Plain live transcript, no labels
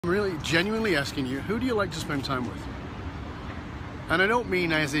I'm really genuinely asking you, who do you like to spend time with? And I don't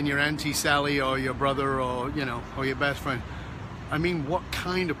mean as in your Auntie Sally or your brother or, or your best friend. I mean, what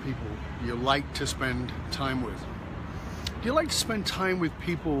kind of people you like to spend time with? Do you like to spend time with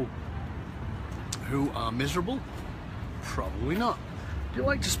people who are miserable? Probably not. Do you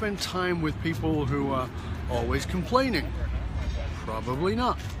like to spend time with people who are always complaining? Probably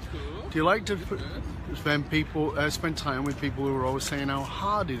not. Do you like to spend time with people who are always saying how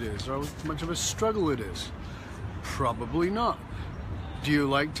hard it is or how much of a struggle it is? Probably not. Do you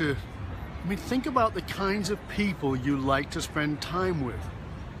like to, think about the kinds of people you like to spend time with.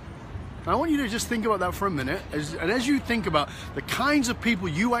 I want you to just think about that for a minute, and as you think about the kinds of people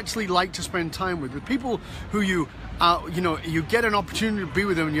you actually like to spend time with, the people who you get an opportunity to be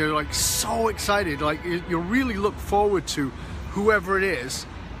with them and you're like so excited, like you really look forward to whoever it is.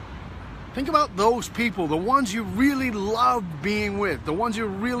 Think about those people, the ones you really love being with, the ones you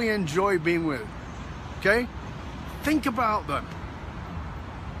really enjoy being with, okay? Think about them.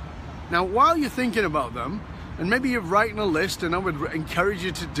 Now, while you're thinking about them, and maybe you're writing a list, and I would encourage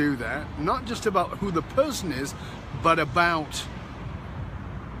you to do that, not just about who the person is, but about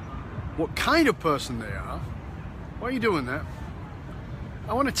what kind of person they are. While you're doing that,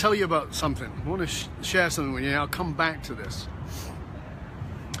 I want to tell you about something. I want to share something with you, and I'll come back to this.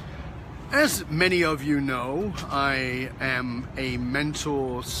 As many of you know, I am a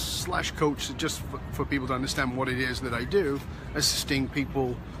mentor / coach, just for people to understand what it is that I do, assisting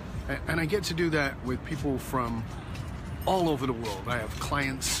people. And I get to do that with people from all over the world. I have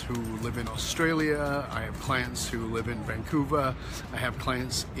clients who live in Australia. I have clients who live in Vancouver. I have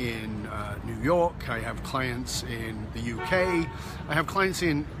clients in New York. I have clients in the UK. I have clients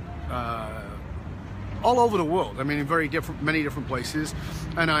in all over the world. In many different places.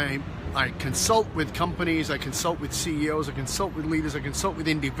 And I consult with companies. I consult with CEOs. I consult with leaders. I consult with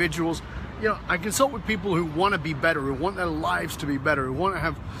individuals. I consult with people who want to be better, who want their lives to be better, who want to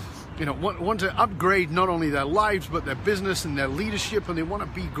have, want to upgrade not only their lives, but their business and their leadership, and they want to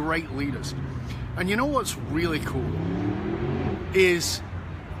be great leaders. And you know what's really cool is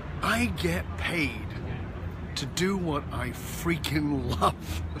I get paid to do what I freaking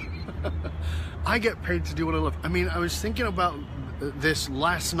love. I get paid to do what I love. I was thinking about this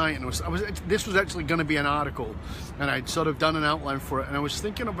last night, and this was actually going to be an article, and I'd sort of done an outline for it, and I was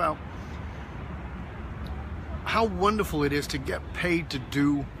thinking about how wonderful it is to get paid to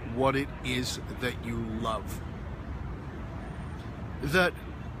do what it is that you love.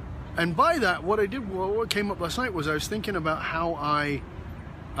 And by that, what came up last night was I was thinking about how I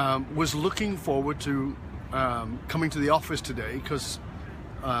was looking forward to coming to the office today, because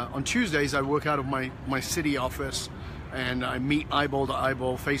on Tuesdays I work out of my city office, and I meet eyeball to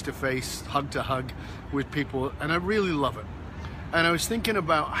eyeball, face to face, hug to hug with people, and I really love it. And I was thinking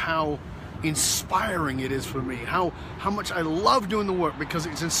about how inspiring it is for me, how much I love doing the work, because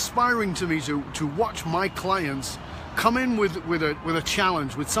it's inspiring to me to watch my clients come in with a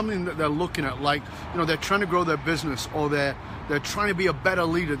challenge, with something that they're looking at, like they're trying to grow their business, or they're trying to be a better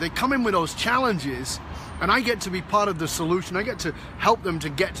leader. They come in with those challenges, and I get to be part of the solution. I get to help them to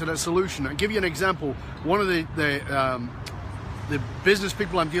get to that solution. I'll give you an example. One of the business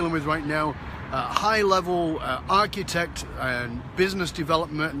people I'm dealing with right now, high-level architect and business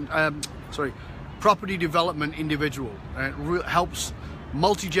development, property development individual. It helps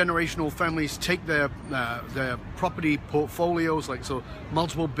multi-generational families take their property portfolios,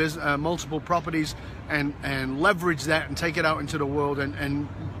 multiple properties, and leverage that and take it out into the world and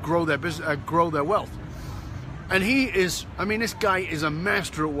grow their business, grow their wealth. And he is, this guy is a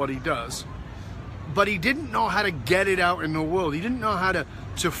master at what he does, but he didn't know how to get it out in the world. He didn't know how to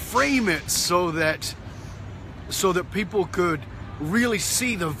frame it so that people could really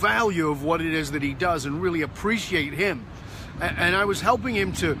see the value of what it is that he does and really appreciate him. And I was helping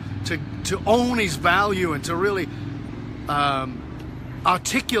him to own his value and to really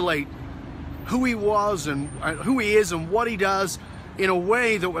articulate who he was and who he is and what he does in a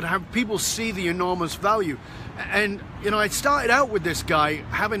way that would have people see the enormous value. And I started out with this guy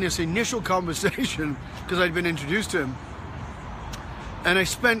having this initial conversation because I'd been introduced to him, and I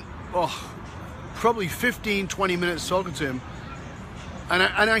spent probably 15-20 minutes talking to him.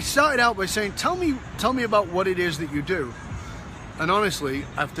 And I started out by saying, tell me about what it is that you do. And honestly,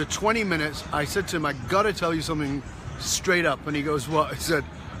 after 20 minutes, I said to him, I gotta tell you something straight up. And he goes, what? I said,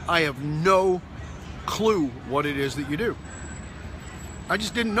 I have no clue what it is that you do. I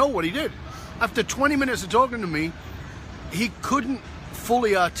just didn't know what he did. After 20 minutes of talking to me, he couldn't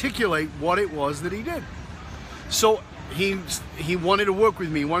fully articulate what it was that he did. So he wanted to work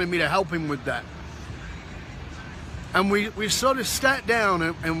with me, he wanted me to help him with that. And we sort of sat down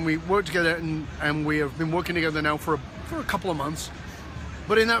and we worked together, and we have been working together now for a couple of months.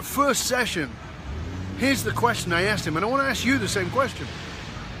 But in that first session, here's the question I asked him, and I want to ask you the same question.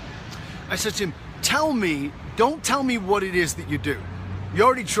 I said to him, don't tell me what it is that you do. You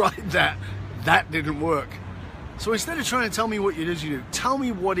already tried that. That didn't work. So instead of trying to tell me what it is you do, tell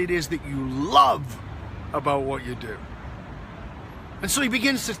me what it is that you love about what you do. And so he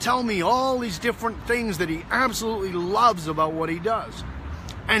begins to tell me all these different things that he absolutely loves about what he does.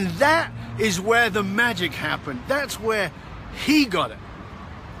 And that is where the magic happened. That's where he got it.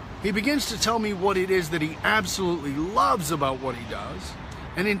 He begins to tell me what it is that he absolutely loves about what he does.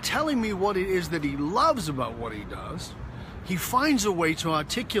 And in telling me what it is that he loves about what he does, he finds a way to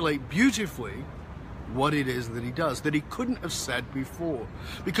articulate beautifully what it is that he does that he couldn't have said before.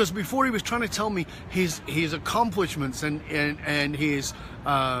 Because before he was trying to tell me his accomplishments and his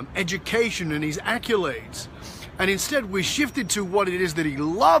education and his accolades. And instead we shifted to what it is that he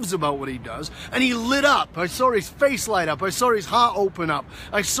loves about what he does, and he lit up. I saw his face light up. I saw his heart open up.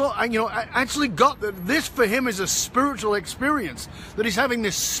 I actually got that this for him is a spiritual experience, that he's having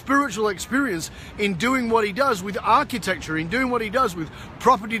this spiritual experience in doing what he does with architecture, in doing what he does with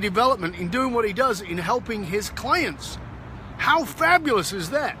property development, in doing what he does in helping his clients. How fabulous is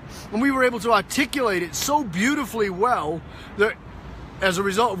that? And we were able to articulate it so beautifully well that as a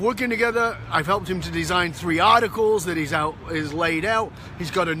result of working together, I've helped him to design 3 articles that is laid out. He's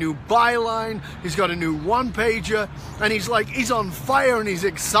got a new byline, he's got a new one-pager, and he's on fire and he's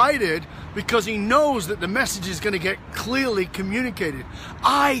excited because he knows that the message is going to get clearly communicated.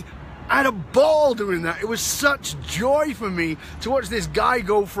 I had a ball doing that. It was such joy for me to watch this guy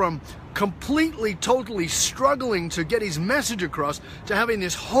go from completely, totally struggling to get his message across to having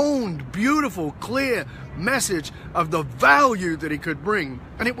this honed, beautiful, clear message of the value that he could bring.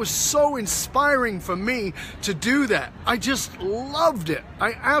 And it was so inspiring for me to do that. I just loved it.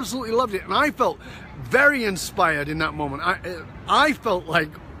 I absolutely loved it. And I felt very inspired in that moment. I felt like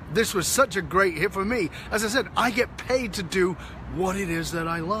this was such a great hit for me. As I said, I get paid to do what it is that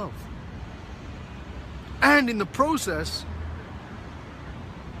I love. And in the process,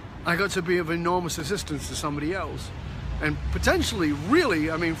 I got to be of enormous assistance to somebody else, and potentially, really,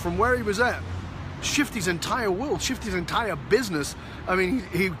 I mean, from where he was at, shift his entire world, shift his entire business. I mean,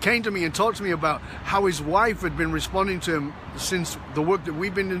 he came to me and talked to me about how his wife had been responding to him since the work that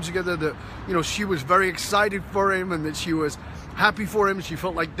we've been doing together, that, you know, she was very excited for him and that she was happy for him. She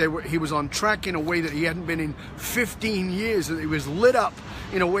felt like he was on track in a way that he hadn't been in 15 years, that he was lit up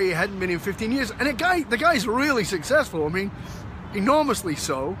in a way he hadn't been in 15 years. And the guy's really successful. I mean, enormously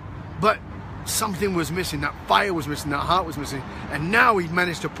so. But something was missing. That fire was missing. That heart was missing. And now he'd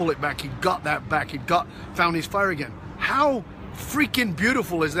managed to pull it back. He got that back. Found his fire again. How freaking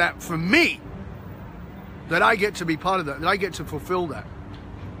beautiful is that for me? That I get to be part of that. That I get to fulfill that.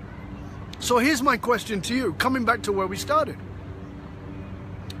 So here's my question to you. Coming back to where we started.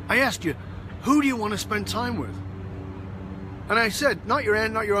 I asked you, who do you want to spend time with? And I said, not your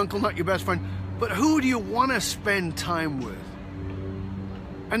aunt, not your uncle, not your best friend, but who do you want to spend time with?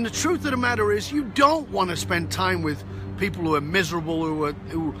 And the truth of the matter is, you don't want to spend time with people who are miserable,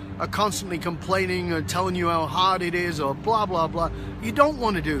 who are constantly complaining or telling you how hard it is or blah, blah, blah. You don't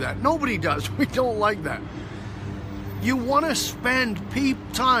want to do that. Nobody does. We don't like that. You want to spend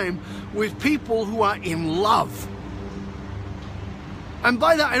time with people who are in love. And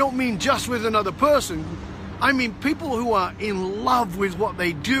by that, I don't mean just with another person. I mean people who are in love with what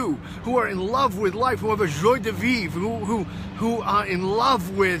they do, who are in love with life, who have a joie de vivre, who are in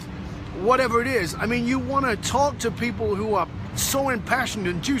love with whatever it is. I mean, you want to talk to people who are so impassioned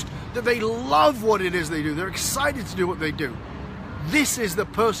and juiced that they love what it is they do. They're excited to do what they do. This is the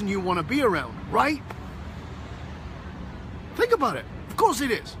person you want to be around, right? Think about it. Of course it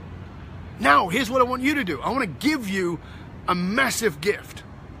is. Now, here's what I want you to do. I want to give you a massive gift.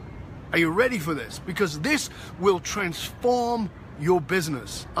 Are you ready for this? Because this will transform your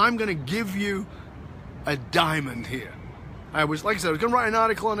business. I'm going to give you a diamond here. Like I said, I was going to write an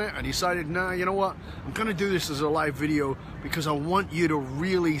article on it. I decided, nah, you know what? I'm going to do this as a live video because I want you to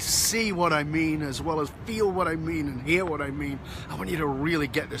really see what I mean, as well as feel what I mean and hear what I mean. I want you to really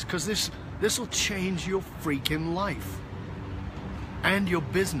get this, because this will change your freaking life and your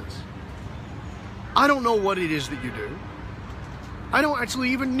business. I don't know what it is that you do. I don't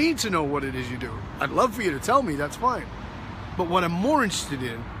actually even need to know what it is you do. I'd love for you to tell me, that's fine. But what I'm more interested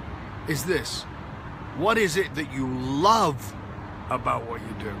in is this. What is it that you love about what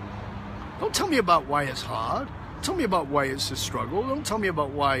you do? Don't tell me about why it's hard. Tell me about why it's a struggle. Don't tell me about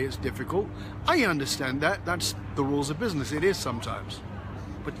why it's difficult. I understand that. That's the rules of business. It is sometimes.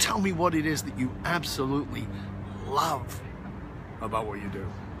 But tell me what it is that you absolutely love about what you do.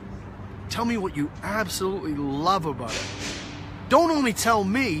 Tell me what you absolutely love about it. Don't only tell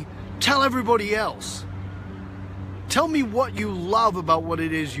me, tell everybody else. Tell me what you love about what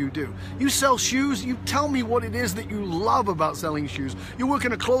it is you do. You sell shoes, you tell me what it is that you love about selling shoes. You work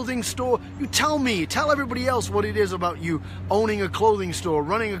in a clothing store, you tell everybody else what it is about you owning a clothing store,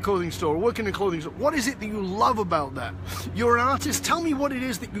 running a clothing store, working in a clothing store. What is it that you love about that? You're an artist, tell me what it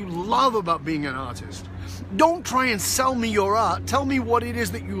is that you love about being an artist. Don't try and sell me your art. Tell me what it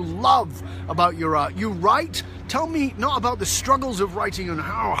is that you love about your art. You write? Tell me not about the struggles of writing and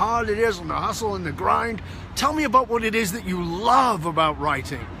how hard it is and the hustle and the grind. Tell me about what it is that you love about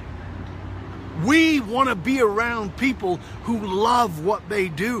writing. We want to be around people who love what they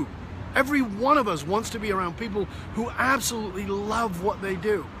do. Every one of us wants to be around people who absolutely love what they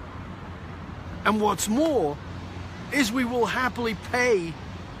do. And what's more is we will happily pay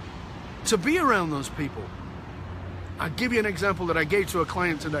to be around those people. I'll give you an example that I gave to a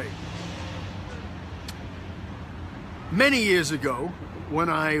client today. Many years ago, when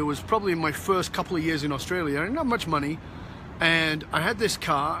I was probably in my first couple of years in Australia, I didn't have much money, and I had this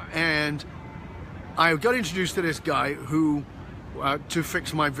car, and I got introduced to this guy who to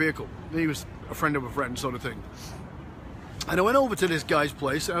fix my vehicle. He was a friend of a friend sort of thing. And I went over to this guy's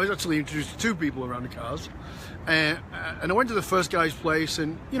place. I was actually introduced to two people around the cars. And I went to the first guy's place,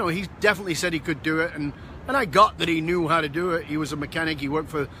 and you know, he definitely said he could do it, and I got that he knew how to do it. He was a mechanic. He worked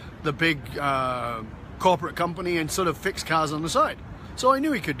for the big corporate company and sort of fixed cars on the side. So I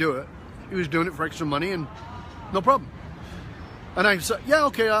knew he could do it. He was doing it for extra money, and no problem. And I said, yeah,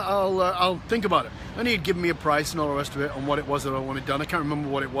 okay, I'll think about it. And he'd given me a price and all the rest of it on what it was that I wanted done. I can't remember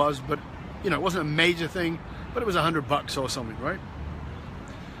what it was, but you know, it wasn't a major thing, but it was $100 or something, right?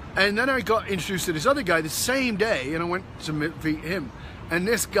 And then I got introduced to this other guy the same day, and I went to meet him. And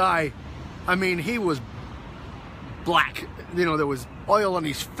this guy, I mean, he was black. You know, there was oil on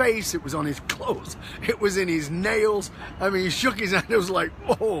his face, it was on his clothes, it was in his nails. I mean, he shook his hand, it was like,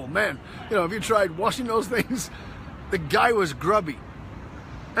 oh man, you know, have you tried washing those things? The guy was grubby.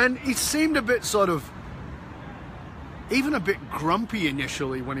 And he seemed a bit sort of, even a bit grumpy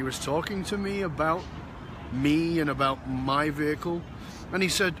initially when he was talking to me about me and about my vehicle. And he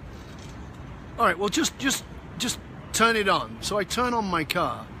said, all right, well, just turn it on. So I turn on my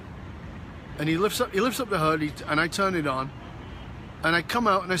car, and he lifts up the hood, and I turn it on, and I come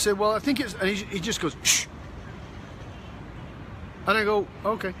out, and I say, well, I think it's, and he just goes, shh. And I go,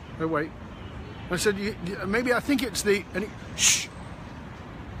 okay, I wait. I said, maybe I think it's the, and he, shh.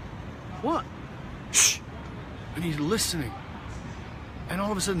 What? Shh. And he's listening. And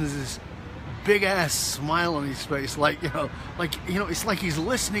all of a sudden there's this big ass smile on his face, like, you know, it's like he's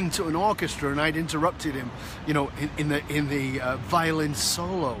listening to an orchestra and I'd interrupted him, you know, in the violin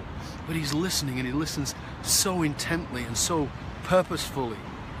solo. But he's listening, and he listens so intently and so purposefully.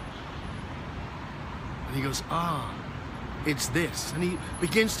 And he goes, it's this. And he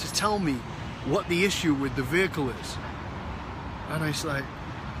begins to tell me what the issue with the vehicle is. And I was like,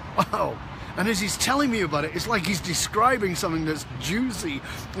 wow. And as he's telling me about it, it's like he's describing something that's juicy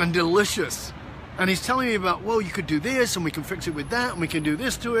and delicious. And he's telling me about, well, you could do this, and we can fix it with that, and we can do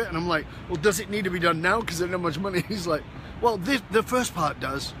this to it. And I'm like, well, does it need to be done now because there's not much money? He's like, well, the first part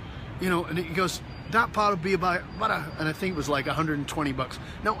does, you know. And he goes, that part would be about and I think it was like $120.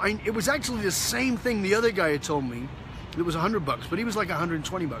 Now, it was actually the same thing the other guy had told me. It was $100, but he was like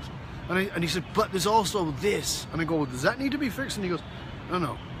 $120. And he said, but there's also this. And I go, well, does that need to be fixed? And he goes,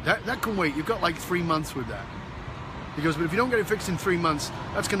 no, that can wait. You've got like 3 months with that. He goes, but if you don't get it fixed in 3 months,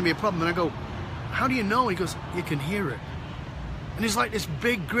 that's going to be a problem. And I go, how do you know? He goes, you can hear it. And he's like this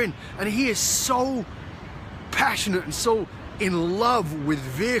big grin. And he is so passionate and so in love with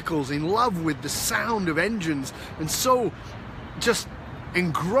vehicles, in love with the sound of engines, and so just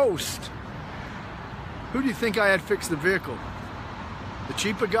engrossed. Who do you think I had fix the vehicle? The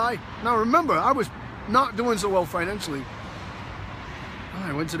cheaper guy? Now remember, I was not doing so well financially.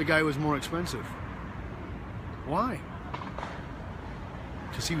 I went to the guy who was more expensive. Why?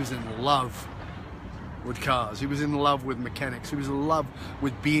 Because he was in love with cars. He was in love with mechanics. He was in love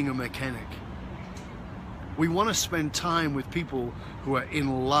with being a mechanic. We want to spend time with people who are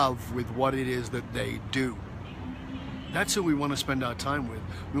in love with what it is that they do. That's who we want to spend our time with.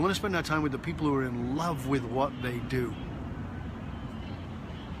 We want to spend our time with the people who are in love with what they do.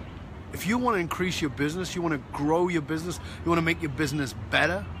 If you want to increase your business, you want to grow your business, you want to make your business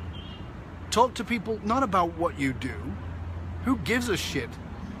better, talk to people not about what you do. Who gives a shit?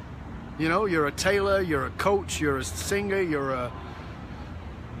 You know, you're a tailor, you're a coach, you're a singer, you're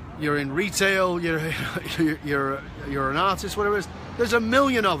in retail, you're an artist, whatever it is. There's a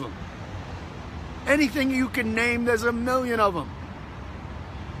million of them. Anything you can name, there's a million of them.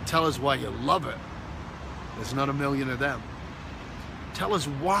 Tell us why you love it. There's not a million of them. Tell us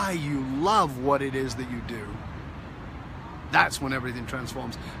why you love what it is that you do. That's when everything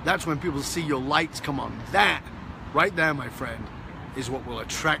transforms. That's when people see your lights come on. That, right there, my friend, is what will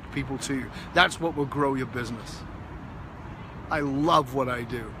attract people to you. That's what will grow your business. I love what I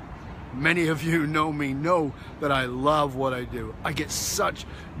do. Many of you know me, know that I love what I do. I get such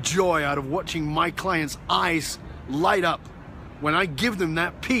joy out of watching my clients' eyes light up when I give them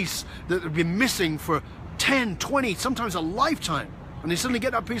that piece that they've been missing for 10, 20, sometimes a lifetime. And they suddenly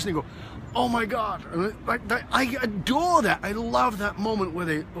get that piece and they go, oh my God. And I adore that. I love that moment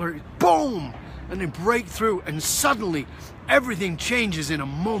where boom, and they break through and suddenly everything changes in a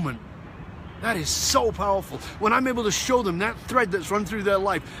moment. That is so powerful. When I'm able to show them that thread that's run through their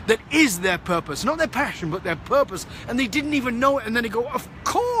life, that is their purpose, not their passion, but their purpose, and they didn't even know it, and then they go, of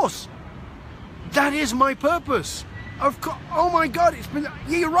course, that is my purpose. Of course, oh my God, yeah,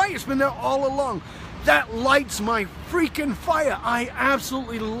 you're right, it's been there all along. That lights my freaking fire. I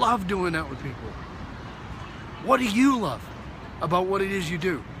absolutely love doing that with people. What do you love about what it is you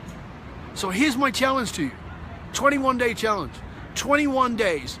do? So here's my challenge to you. 21-day challenge. 21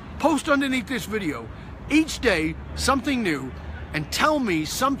 days. Post underneath this video each day something new and tell me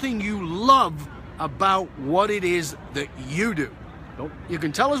something you love about what it is that you do. You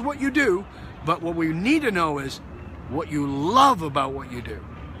can tell us what you do, but what we need to know is what you love about what you do.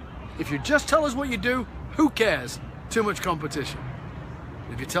 If you just tell us what you do, who cares? Too much competition.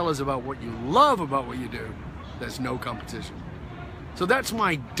 If you tell us about what you love about what you do, there's no competition. So that's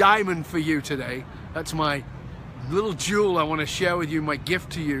my diamond for you today. That's my little jewel I want to share with you, my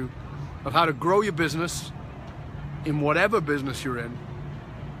gift to you of how to grow your business in whatever business you're in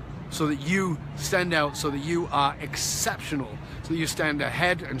so that you stand out, so that you are exceptional, so that you stand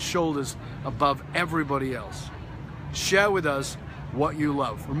head and shoulders above everybody else. Share with us what you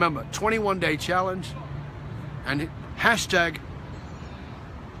love. Remember, 21-day challenge and hashtag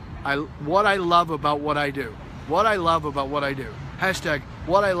what I love about what I do. What I love about what I do. Hashtag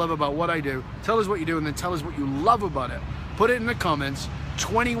what I love about what I do. Tell us what you do and then tell us what you love about it. Put it in the comments.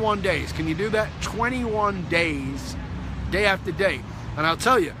 21 days. Can you do that? 21 days, day after day. And I'll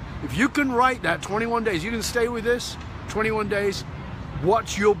tell you, if you can write that 21 days, you can stay with this 21 days,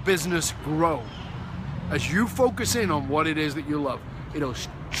 watch your business grow. As you focus in on what it is that you love, it'll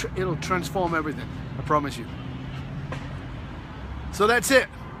transform everything. I promise you. So that's it.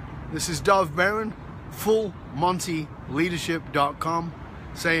 This is Dov Baron, FullMontyLeadership.com,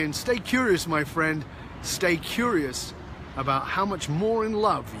 saying stay curious, my friend. Stay curious about how much more in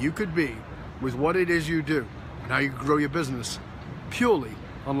love you could be with what it is you do and how you grow your business purely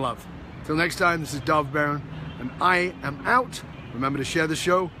on love. Till next time, this is Dov Baron, and I am out. Remember to share the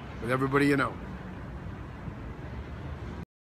show with everybody you know.